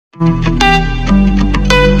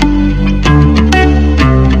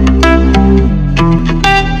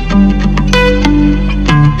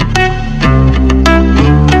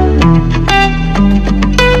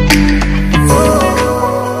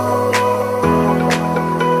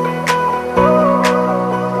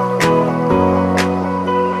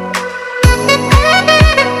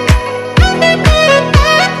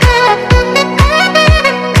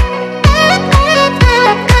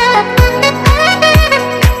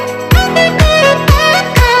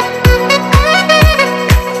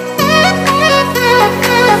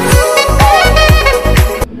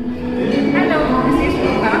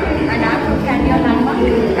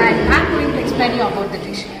About the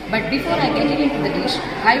dish, but before I get into the dish,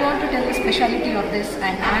 I want to tell the speciality of this,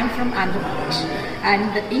 and I am from Andhra Pradesh, and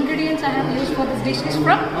the ingredients I have used for this dish is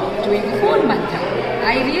from 24 mantra.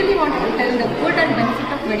 I really want to tell the good and benefit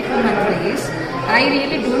of 24 mantra is I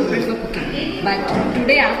really don't prefer cooking, but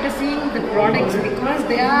today after seeing the products, because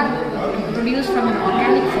they are produced from an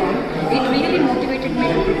organic form, it really motivated me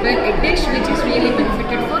to prepare a dish which is really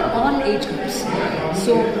benefited for all age groups.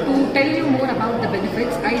 So to tell you more about the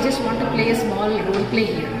benefits, I just want to play a small role play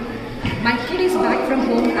here. My kid is back from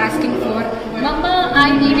home asking for, "Mama, I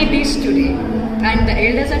need a dish today." And the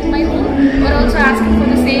elders at my home were also asking for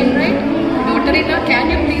the same, right? "Daughter-in-law, can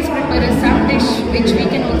you please prepare us some dish which we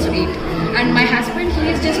can also eat?" And my husband, he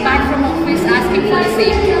is just back from office asking for the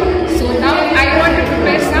same. So now I want to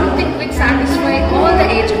prepare something which satisfies all the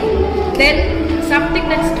age group. Then something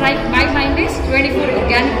that strikes my mind is 24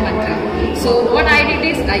 organic mantra. So what I did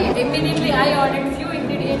is I ordered few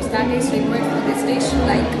ingredients that is required for this dish,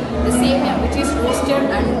 like the semia, which is roasted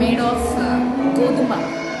and made of goduma,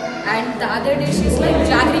 and the other dish is like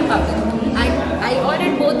jaggery powder. I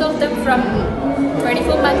ordered both of them from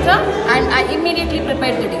 24 mantra, and I immediately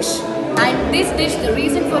prepared the dish. And this dish, the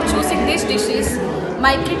reason for choosing this dish is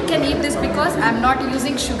my kid can eat this because I am not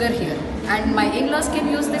using sugar here, and my in-laws can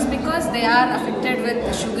use this because they are affected with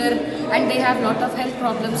sugar and they have lot of health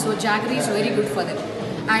problems, so jaggery is very good for them.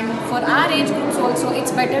 And for our age groups also,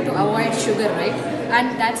 it's better to avoid sugar, right?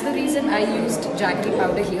 And that's the reason I used jaggery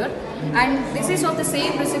powder here. And this is of the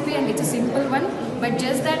same recipe, and it's a simple one, but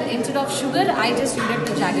just that instead of sugar, I just used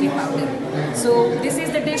the jaggery powder. So this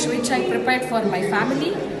is the dish which I prepared for my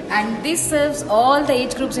family, and this serves all the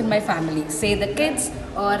age groups in my family, say the kids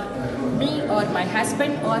or me or my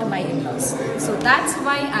husband or my in-laws. So that's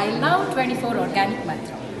why I love 24 organic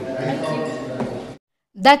mantra. Thank you.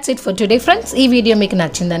 That's it for today, friends. ఈ video మీకు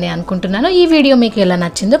నచ్చిందని అనుకుంటున్నాను. ఈ video మీకు ఎలా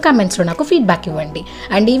నచ్చిందో కామెంట్స్లో నాకు ఫీడ్బ్యాక్ ఇవ్వండి.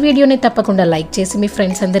 అండ్ ఈ వీడియోని తప్పకుండా లైక్ చేసి మీ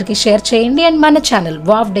ఫ్రెండ్స్ అందరికీ షేర్ చేయండి. అండ్ మన ఛానల్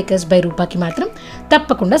వావ్ డెకర్స్ బై రూపాకి మాత్రం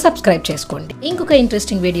తప్పకుండా సబ్స్క్రైబ్ చేసుకోండి. ఇంకొక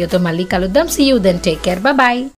ఇంట్రెస్టింగ్ వీడియోతో మళ్ళీ కలుద్దాం. See you then, take care, bye.